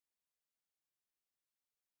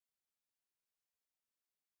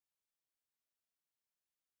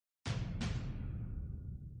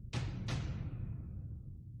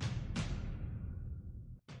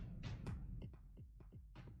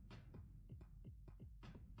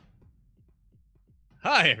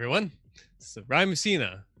Hi, everyone. It's Ryan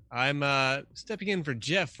Messina. I'm stepping in for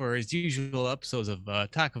Jeff for his usual episodes of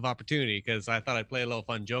Attack of Opportunity because I thought I'd play a little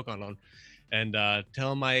fun joke on him and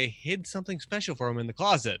tell him I hid something special for him in the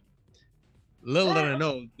closet. Little did I Alright,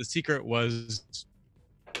 know the secret was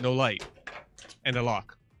no light and a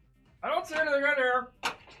lock. I don't see anything in here.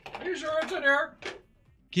 Are you sure it's in here?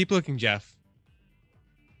 Keep looking, Jeff.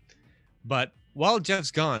 But while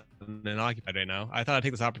Jeff's gone and occupied right now, I thought I'd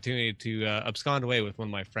take this opportunity to abscond away with one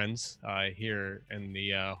of my friends here in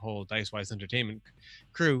the whole Dicewise Entertainment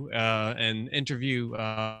crew and interview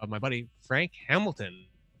my buddy Frank Hamilton.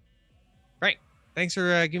 Frank, thanks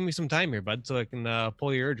for giving me some time here, bud, so I can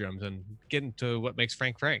pull your eardrums and get into what makes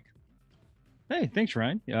Frank Frank. Hey, thanks,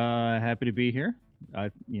 Ryan. Happy to be here.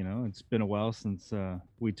 It's been a while since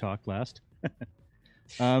we talked last.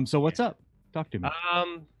 So what's up? Talk to me.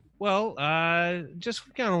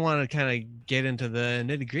 Just kind of want to kind of get into the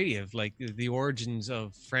nitty gritty of like the origins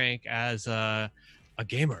of Frank as a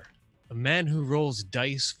gamer, a man who rolls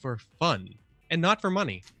dice for fun and not for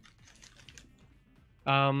money.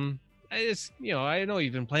 I know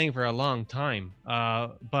you've been playing for a long time,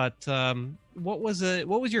 but what was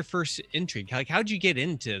your first intrigue? Like, how'd you get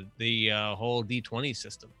into the whole D20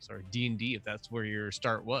 systems or D&D, if that's where your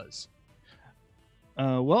start was?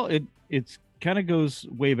 It's kind of goes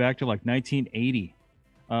way back to like 1980.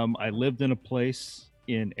 I lived in a place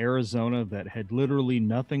in Arizona that had literally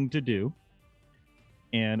nothing to do,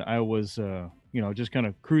 and I was just kind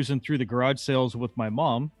of cruising through the garage sales with my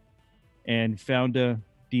mom, and found a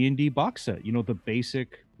D&D box set. The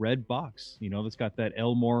basic red box. That's got that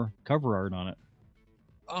Elmore cover art on it.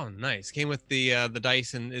 Oh, nice. Came with the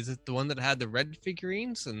dice, and is it the one that had the red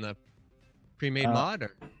figurines and the pre-made mod?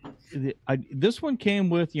 Or this one came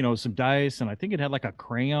with some dice, and I think it had like a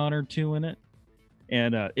crayon or two in it,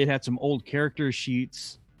 and it had some old character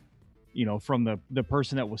sheets from the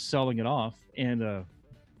person that was selling it off. And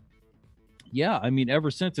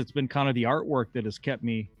ever since, it's been kind of the artwork that has kept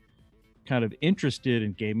me kind of interested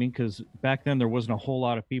in gaming, because back then there wasn't a whole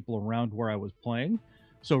lot of people around where I was playing.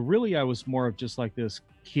 So really I was more of just like this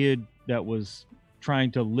kid that was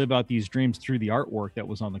trying to live out these dreams through the artwork that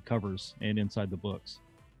was on the covers and inside the books.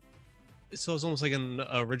 So it's almost like an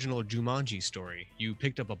original Jumanji story. You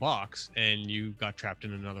picked up a box and you got trapped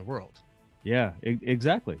in another world. Yeah,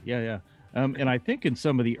 exactly. Yeah. And I think in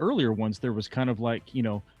some of the earlier ones, there was kind of like,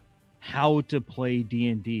 how to play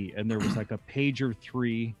D&D. And there was like a page or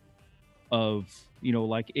three of,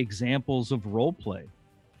 like examples of role play.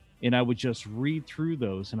 And I would just read through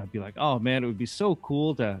those and I'd be like, oh man, it would be so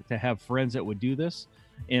cool to have friends that would do this.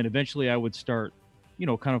 And eventually I would start,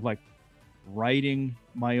 kind of like writing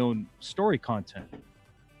my own story content.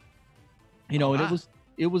 And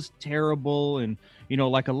it was terrible. And,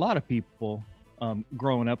 like a lot of people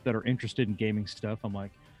growing up that are interested in gaming stuff, I'm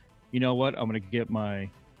like, you know what? I'm going to get my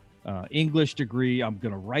English degree. I'm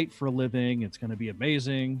going to write for a living. It's going to be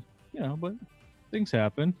amazing. But things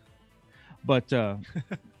happen. But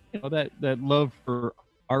that love for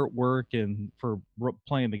artwork and for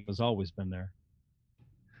playing the game has always been there.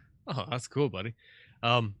 Oh, that's cool, buddy.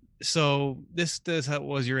 So this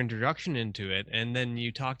was your introduction into it, and then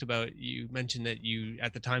you mentioned that you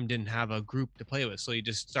at the time didn't have a group to play with, so you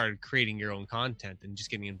just started creating your own content and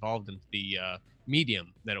just getting involved in the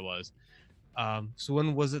medium that it was. So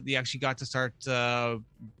when was it that you actually got to start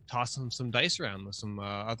tossing some dice around with some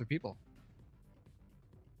other people?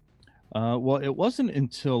 Well, it wasn't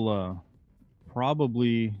until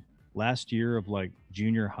probably last year of like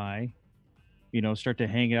junior high, start to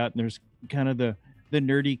hang out, and there's kind of the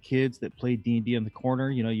nerdy kids that play D&D in the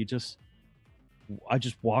corner. I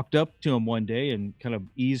just walked up to them one day and kind of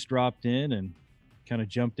eavesdropped in and kind of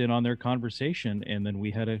jumped in on their conversation, and then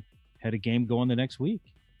we had a game going the next week.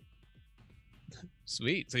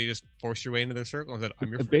 Sweet. So you just forced your way into their circle and said, I'm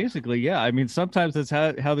your friend. Basically, yeah. I mean, sometimes that's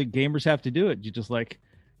how the gamers have to do it. You just like,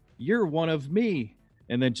 you're one of me,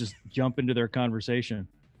 and then just jump into their conversation.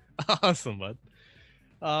 Awesome, bud.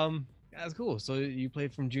 That's cool. So you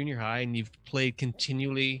played from junior high, and you've played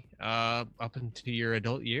continually up into your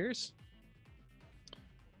adult years?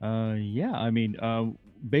 Yeah. I mean,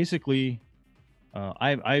 basically,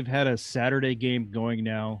 I've had a Saturday game going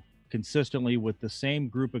now consistently with the same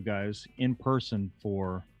group of guys in person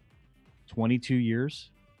for 22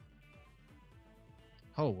 years.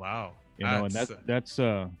 Oh, wow. And that's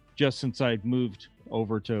just since I moved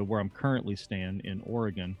over to where I'm currently staying in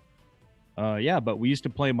Oregon. But we used to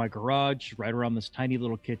play in my garage right around this tiny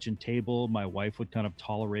little kitchen table. My wife would kind of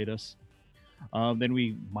tolerate us. Then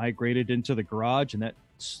we migrated into the garage, and that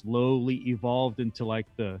slowly evolved into like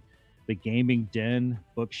the gaming den.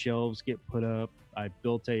 Bookshelves get put up. I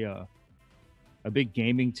built a a big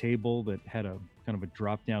gaming table that had a kind of a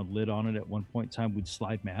drop down lid on it. At one point in time, we'd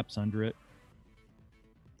slide maps under it.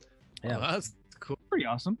 Oh, Yeah, it was that's cool. pretty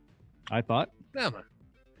awesome, I thought. Yeah, man.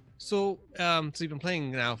 So, so you've been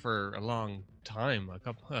playing now for a long time, a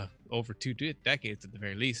couple, over decades at the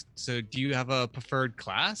very least. So, do you have a preferred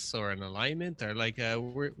class or an alignment, or like,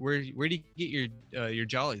 where do you get your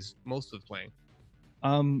jollies most with playing?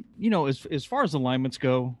 As far as alignments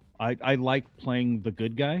go, I like playing the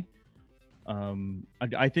good guy.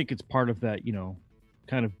 I think it's part of that,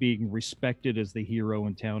 kind of being respected as the hero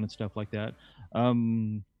in town and stuff like that.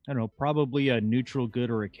 I don't know, probably a neutral good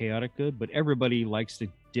or a chaotic good, but everybody likes to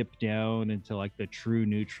dip down into like the true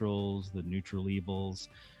neutrals, the neutral evils,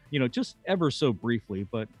 just ever so briefly.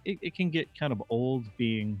 But it can get kind of old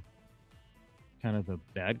being kind of the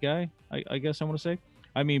bad guy, I guess I want to say.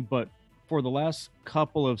 I mean, but for the last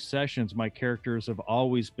couple of sessions, my characters have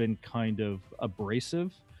always been kind of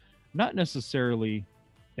abrasive, not necessarily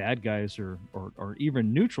bad guys or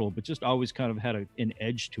even neutral, but just always kind of had an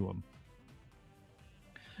edge to them.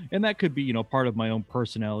 And that could be, part of my own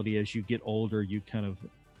personality. As you get older, you kind of,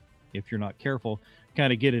 if you're not careful,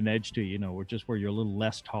 kind of get an edge to you, or just where you're a little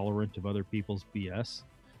less tolerant of other people's BS.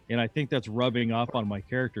 And I think that's rubbing off on my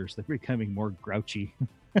characters. They're becoming more grouchy.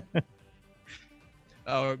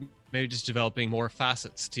 Or maybe just developing more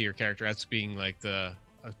facets to your character as being like a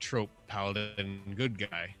trope paladin good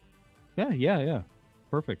guy. Yeah.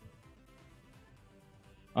 Perfect.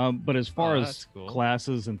 But as far as Cool.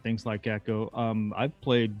 classes and things like that go, I've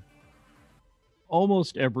played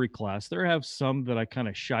almost every class. There have some that I kind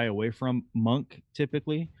of shy away from, monk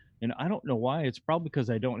typically, and I don't know why. It's probably because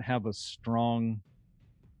I don't have a strong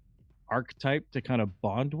archetype to kind of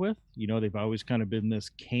bond with. They've always kind of been this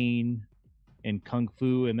Kane and Kung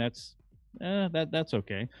Fu, and that's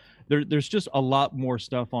okay. There's just a lot more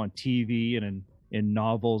stuff on TV and in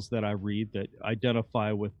novels that I read that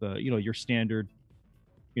identify with your standard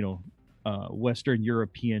Western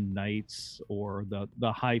European knights or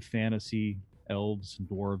the high fantasy elves and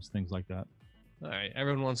dwarves, things like that. All right,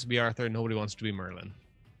 everyone wants to be Arthur. Nobody wants to be Merlin.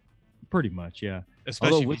 Pretty much, yeah.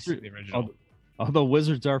 Especially if you see the original. Although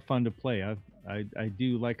wizards are fun to play, I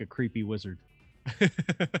do like a creepy wizard.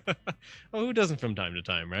 Well, who doesn't from time to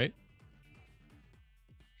time, right?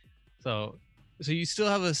 So you still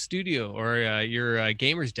have a studio or your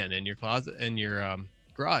gamer's den in your closet and your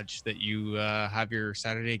garage that you have your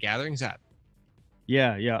Saturday gatherings at.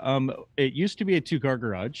 Yeah. It used to be a 2-car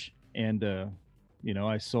garage, and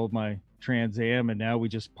I sold my Trans Am, and now we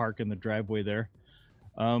just park in the driveway there.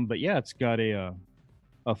 But yeah, it's got a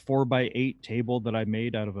 4x8 table that I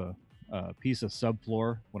made out of a piece of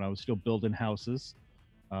subfloor when I was still building houses.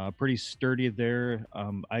 Pretty sturdy there.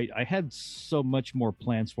 I had so much more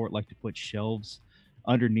plans for it, like to put shelves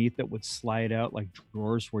underneath that would slide out like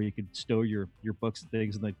drawers where you could stow your books and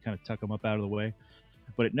things, and then kind of tuck them up out of the way.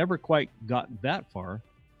 But it never quite got that far.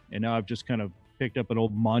 And now I've just kind of picked up an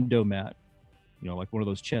old Mondo mat, like one of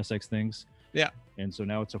those Chessex things. Yeah. And so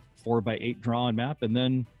now it's a 4x8 drawn map. And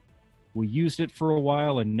then we used it for a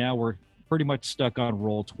while, and now we're pretty much stuck on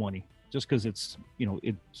Roll20, just because it's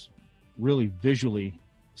really visually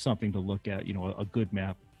something to look at, a good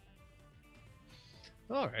map.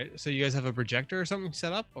 All right. So you guys have a projector or something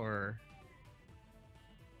set up, or?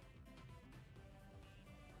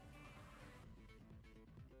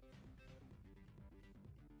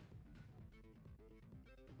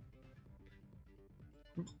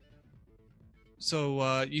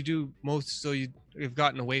 So you do most. So you've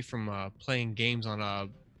gotten away from playing games on a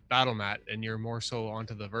battle mat, and you're more so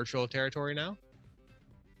onto the virtual territory now.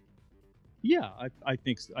 Yeah, I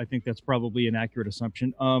think that's probably an accurate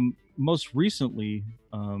assumption. Most recently,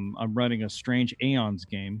 I'm running a Strange Aeons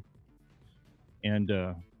game,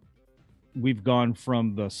 and we've gone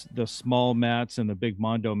from the small mats and the big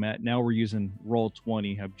Mondo mat. Now we're using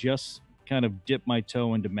Roll20. I've just kind of dipped my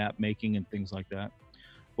toe into map making and things like that.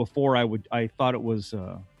 Before I thought it was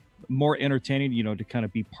more entertaining, to kind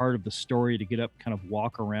of be part of the story, to get up, kind of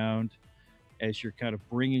walk around as you're kind of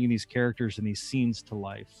bringing these characters and these scenes to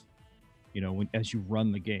life. As you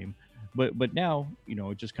run the game, but now,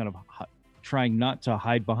 just kind of trying not to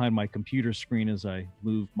hide behind my computer screen as I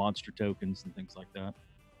move monster tokens and things like that.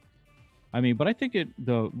 I mean, but I think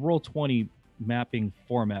the Roll20 mapping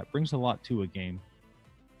format brings a lot to a game.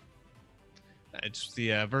 It's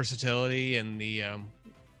the versatility and the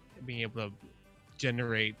being able to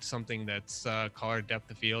generate something that's color, depth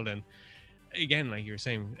of field, and again, like you were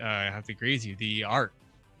saying, I have to agree with you. The art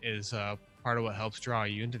is part of what helps draw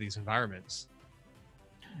you into these environments.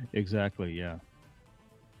 Exactly, yeah.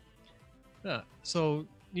 So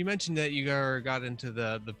you mentioned that you got into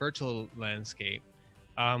the virtual landscape.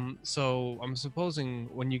 So I'm supposing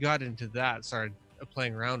when you got into that, started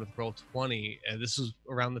playing around with Roll20, this was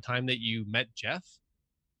around the time that you met Jeff.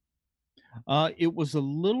 It was a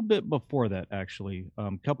little bit before that, actually.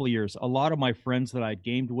 Couple of years. A lot of my friends that I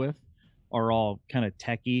gamed with are all kind of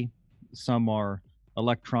techie. Some are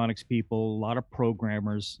electronics people. A lot of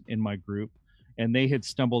programmers in my group, and they had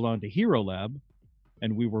stumbled onto Hero Lab,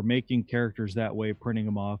 and we were making characters that way, printing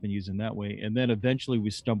them off and using that way. And then eventually we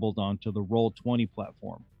stumbled onto the Roll20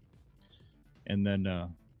 platform, and then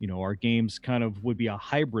our games kind of would be a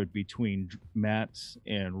hybrid between Mats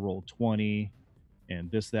and Roll20 and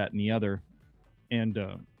this, that, and the other. And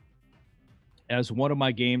as one of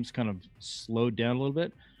my games kind of slowed down a little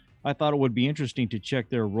bit, I thought it would be interesting to check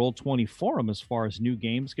their Roll20 forum as far as new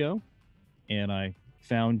games go. And I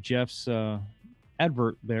found Jeff's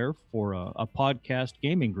advert there for a podcast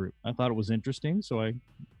gaming group. I thought it was interesting, so I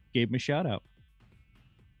gave him a shout out.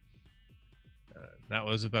 That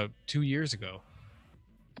was about 2 years ago.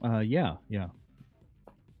 Yeah.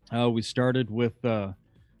 We started with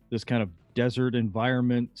this kind of desert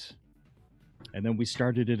environment, and then we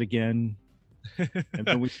started it again, and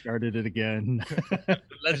then we started it again.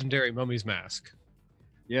 Legendary Mummy's Mask.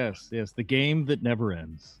 Yes, the game that never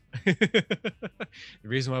ends. The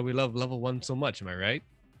reason why we love level 1 so much, am I right?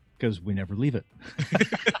 Because we never leave it.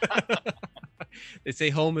 They say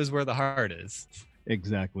home is where the heart is.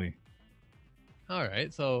 Exactly. All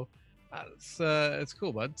right, so it's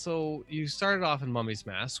cool, bud. So you started off in Mummy's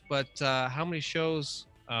Mask, but how many shows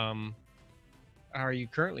are you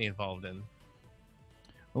currently involved in?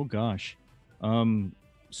 Oh gosh.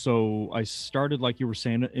 So I started, like you were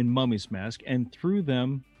saying, in Mummy's Mask, and through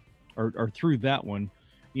them, or through that one,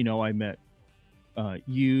 I met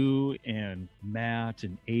you and Matt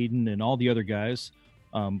and Aiden and all the other guys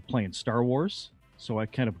playing Star Wars. So I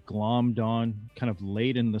kind of glommed on kind of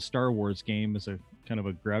late in the Star Wars game as a kind of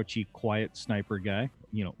a grouchy, quiet sniper guy.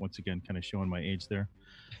 Once again, kind of showing my age there.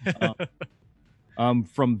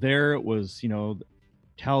 From there, it was,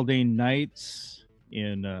 Taldane Knights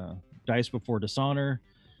in Dice Before Dishonor,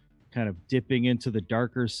 kind of dipping into the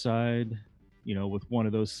darker side, with one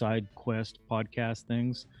of those side quest podcast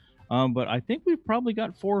things. But I think we've probably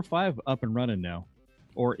got 4 or 5 up and running now,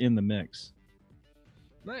 or in the mix.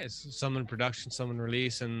 Nice. Some in production, some in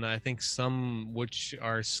release, and I think some which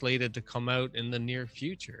are slated to come out in the near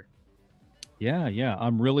future. Yeah.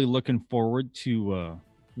 I'm really looking forward to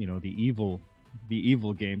the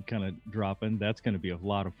evil game kind of dropping. That's going to be a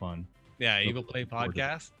lot of fun. Yeah, Evil Play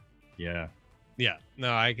podcast. Yeah.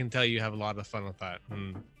 No, I can tell you have a lot of fun with that,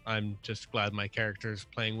 and I'm just glad my character's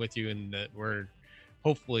playing with you, and that we're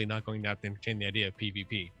hopefully not going to have to entertain the idea of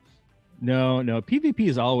PvP. No, PvP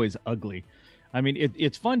is always ugly. I mean,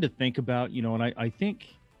 it's fun to think about, and I think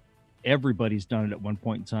everybody's done it at one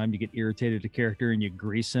point in time. You get irritated at a character and you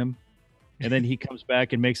grease him, and then he comes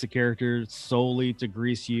back and makes a character solely to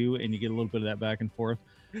grease you, and you get a little bit of that back and forth,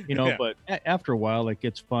 Yeah. But after a while, it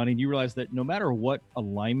gets fun, and you realize that no matter what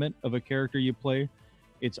alignment of a character you play,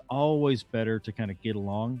 it's always better to kind of get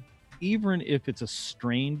along. Even if it's a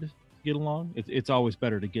strained get along, it's always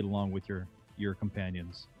better to get along with your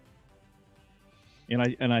companions.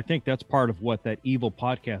 And I think that's part of what that evil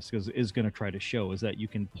podcast is going to try to show, is that you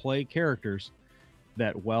can play characters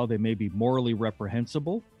that, while they may be morally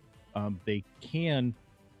reprehensible, they can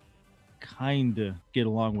kind of get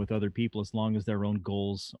along with other people as long as their own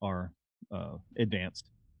goals are advanced.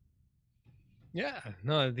 Yeah,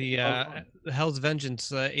 no, the Hell's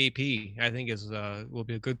Vengeance AP I think will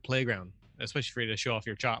be a good playground, especially for you to show off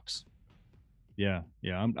your chops. Yeah,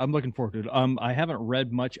 I'm looking forward to it. I haven't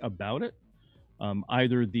read much about it,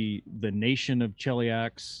 either the nation of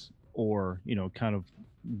Cheliax or kind of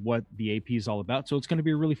what the AP is all about. So it's going to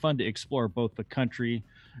be really fun to explore both the country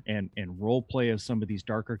and role play as some of these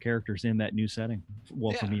darker characters in that new setting.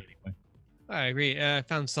 Well, for me anyway. I agree. I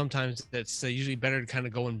found sometimes it's usually better to kind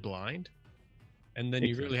of go in blind, and then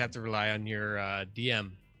you really have to rely on your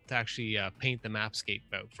DM to actually paint the mapscape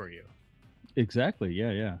out for you. Exactly.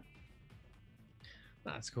 Yeah.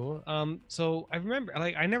 That's cool. So I remember,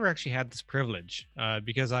 I never actually had this privilege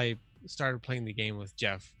because I started playing the game with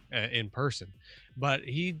Jeff in person, but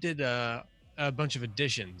he did a bunch of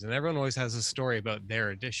editions, and everyone always has a story about their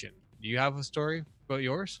edition. Do you have a story about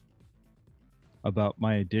yours? About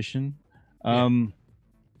my edition? Yeah.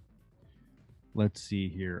 Let's see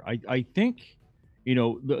here. I think,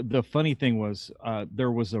 the funny thing was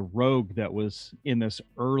there was a rogue that was in this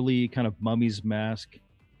early kind of Mummy's Mask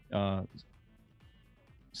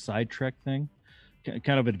side trek thing,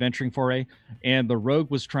 kind of adventuring foray, and the rogue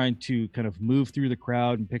was trying to kind of move through the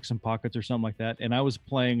crowd and pick some pockets or something like that, and I was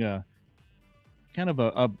playing a kind of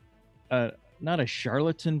a not a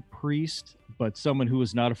charlatan priest, but someone who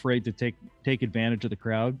was not afraid to take advantage of the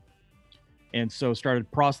crowd, and so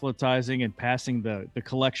started proselytizing and passing the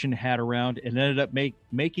collection hat around, and ended up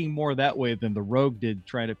making more that way than the rogue did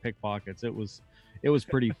trying to pick pockets. It was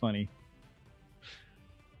pretty funny.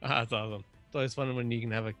 That's awesome. It's always fun when you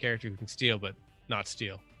can have a character who can steal but not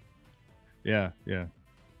steal. Yeah, yeah.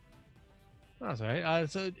 That's all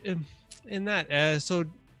right. In that, so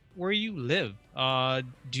where you live,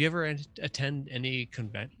 do you ever attend any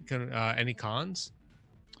any cons?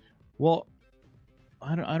 Well,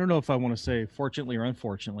 I don't know if I want to say fortunately or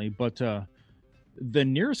unfortunately, but the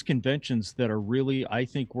nearest conventions that are really, I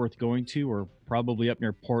think, worth going to are probably up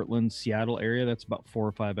near Portland, Seattle area. That's about 4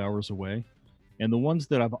 or 5 hours away. And the ones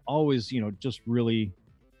that I've always, just really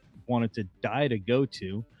wanted to die to go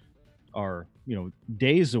to are,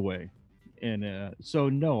 days away. And so,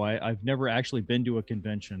 no, I've never actually been to a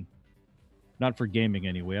convention, not for gaming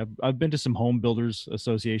anyway. I've been to some home builders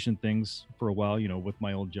association things for a while, with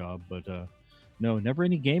my old job, but no, never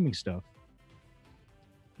any gaming stuff.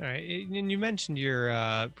 All right, and you mentioned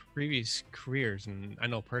your previous careers, and I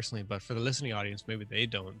know personally, but for the listening audience, maybe they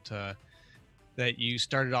don't. That you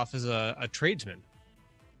started off as a tradesman.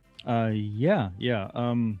 Yeah, yeah.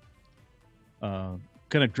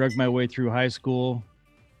 Kind of drug my way through high school,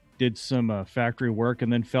 did some factory work,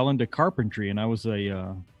 and then fell into carpentry. And I was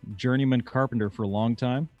a journeyman carpenter for a long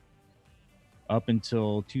time, up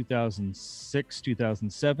until 2006,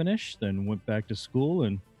 2007 ish. Then went back to school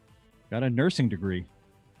and got a nursing degree.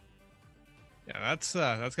 Yeah, that's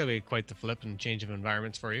gotta be quite the flip and change of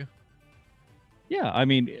environments for you. Yeah, I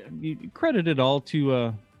mean, you credit it all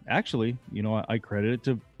to actually, I credit it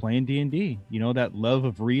to playing D&D. That love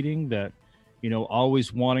of reading, that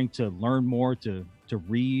always wanting to learn more, to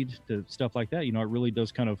read, to stuff like that. It really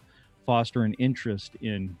does kind of foster an interest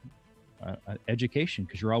in education,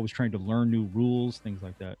 because you're always trying to learn new rules, things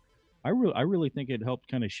like that. I really think it helped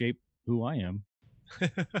kind of shape who I am.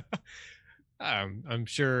 I'm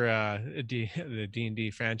sure the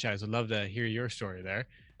D&D franchise would love to hear your story there.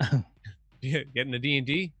 Get into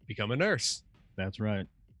D&D, become a nurse. That's right.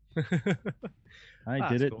 I Ah,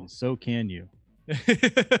 did that's it, cool. and so can you.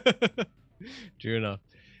 True enough.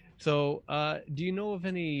 So, do you know of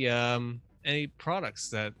any products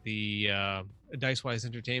that the Dicewise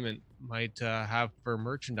Entertainment might have for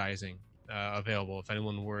merchandising available if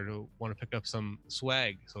anyone were to want to pick up some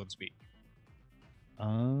swag, so to speak?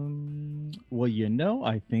 Well,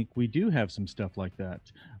 I think we do have some stuff like that.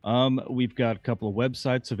 We've got a couple of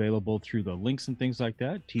websites available through the links and things like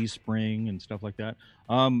that, Teespring and stuff like that.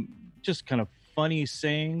 Just kind of funny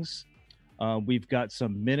sayings. We've got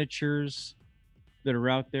some miniatures that are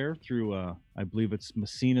out there through, I believe it's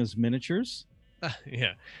Messina's Miniatures.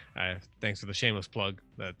 Yeah. Thanks for the shameless plug.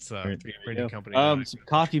 That's There 3D you printing go. company. that I Some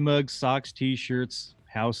coffee mugs, socks, t-shirts,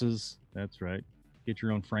 houses. That's right. Get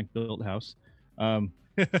your own Frank built house. Um,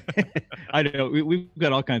 I know we've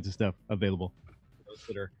got all kinds of stuff available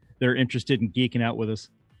for those that are interested in geeking out with us.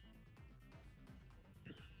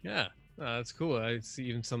 Yeah, that's cool. I see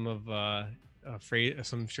even some of phrase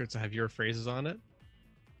some shirts that have your phrases on it.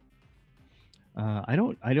 I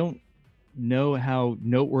don't know how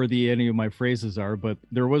noteworthy any of my phrases are, but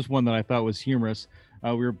there was one that I thought was humorous.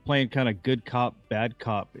 We were playing kind of good cop, bad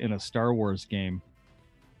cop in a Star Wars game,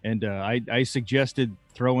 and I suggested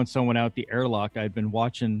throwing someone out the airlock. I'd been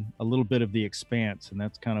watching a little bit of The Expanse, and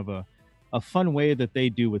that's kind of a fun way that they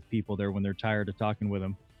do with people there when they're tired of talking with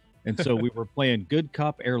them. And so we were playing good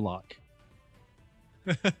cop airlock,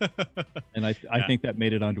 and I Yeah. think that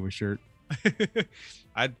made it onto a shirt.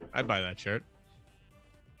 I'd buy that shirt.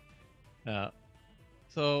 Uh,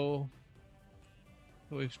 so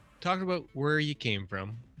we've talked about where you came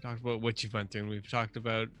from, talked about what you've went through, and we've talked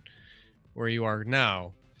about where you are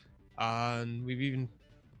now. And we've even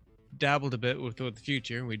dabbled a bit with the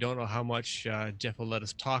future. We don't know how much Jeff will let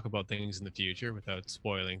us talk about things in the future without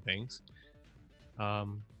spoiling things.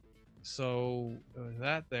 So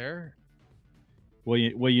that there.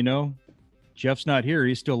 Well, Jeff's not here.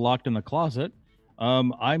 He's still locked in the closet.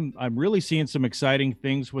 I'm really seeing some exciting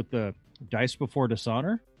things with the Dice Before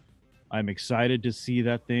Dishonor. I'm excited to see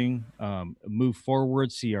that thing move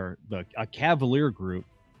forward. See a Cavalier group,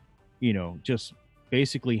 just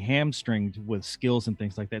basically hamstringed with skills and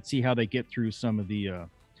things like that. See how they get through some of the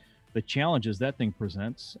challenges that thing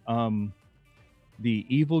presents. The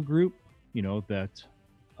Evil group,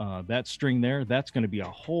 that string there, that's going to be a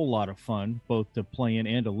whole lot of fun, both to play in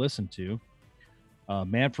and to listen to.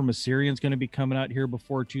 Man from Assyrian's going to be coming out here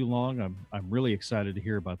before too long. I'm really excited to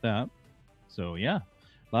hear about that. So yeah,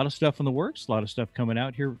 a lot of stuff in the works, a lot of stuff coming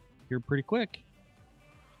out here pretty quick.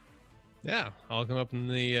 Yeah, I'll come up in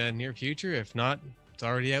the near future. If not, it's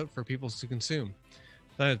already out for people to consume.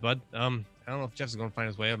 Thanks, bud. I don't know if Jeff's going to find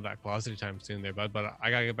his way out of that closet anytime soon, there, bud. But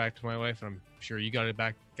I gotta get back to my wife, and I'm sure you got to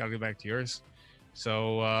get back to yours.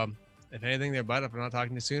 So, if anything, there, bud. If I'm not talking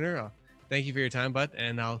to you sooner, thank you for your time, bud,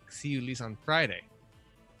 and I'll see you at least on Friday.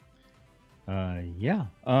 Yeah.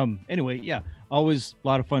 Anyway, yeah. Always a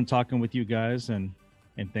lot of fun talking with you guys, and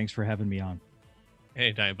thanks for having me on.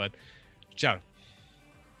 Anytime, bud. Ciao.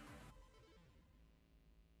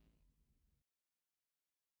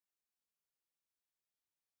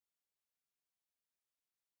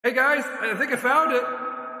 Hey guys, I think I found it.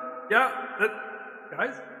 Yeah,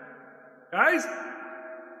 guys, guys.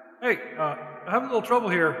 Hey, I'm having a little trouble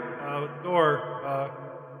here with the door.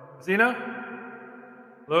 Messina?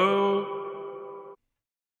 Hello?